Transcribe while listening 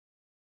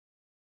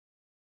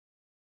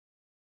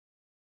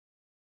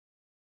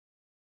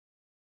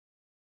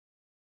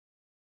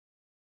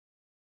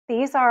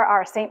These are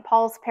our St.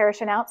 Paul's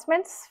Parish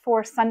announcements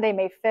for Sunday,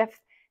 May 5th,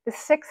 the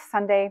 6th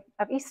Sunday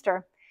of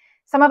Easter.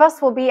 Some of us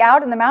will be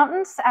out in the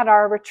mountains at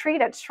our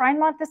retreat at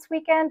Shrinemont this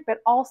weekend, but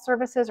all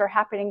services are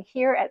happening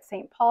here at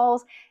St.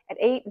 Paul's at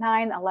 8,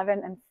 9,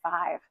 11, and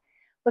 5.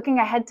 Looking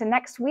ahead to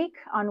next week,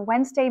 on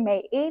Wednesday,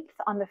 May 8th,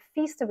 on the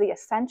Feast of the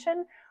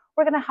Ascension,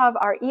 we're going to have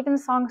our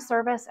evensong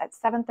service at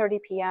 7:30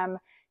 p.m.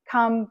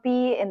 Come,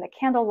 be in the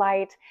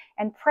candlelight,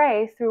 and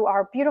pray through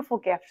our beautiful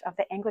gift of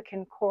the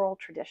Anglican choral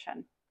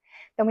tradition.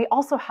 Then we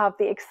also have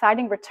the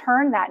exciting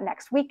return that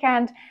next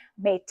weekend,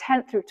 May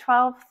 10th through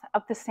 12th,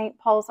 of the St.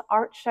 Paul's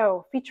Art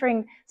Show,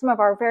 featuring some of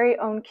our very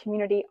own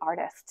community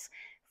artists.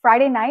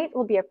 Friday night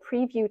will be a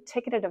preview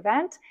ticketed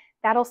event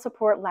that'll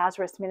support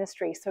Lazarus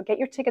Ministry. So get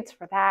your tickets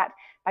for that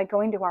by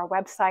going to our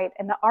website,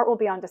 and the art will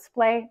be on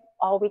display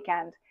all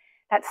weekend.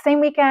 That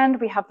same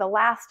weekend, we have the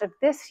last of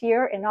this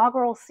year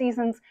inaugural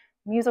season's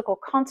musical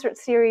concert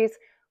series.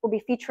 We'll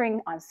be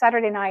featuring on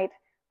Saturday night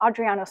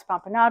Adriano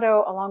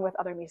Spampanato, along with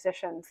other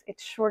musicians.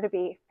 It's sure to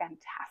be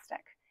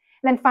fantastic.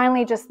 And then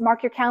finally, just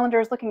mark your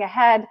calendars looking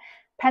ahead.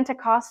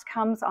 Pentecost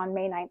comes on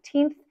May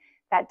 19th.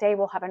 That day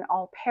we'll have an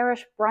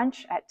all-parish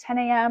brunch at 10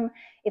 a.m.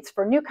 It's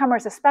for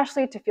newcomers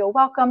especially to feel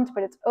welcomed,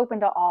 but it's open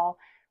to all.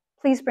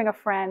 Please bring a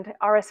friend,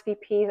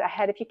 RSVP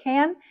ahead if you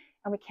can,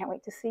 and we can't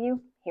wait to see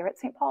you here at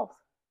St. Paul's.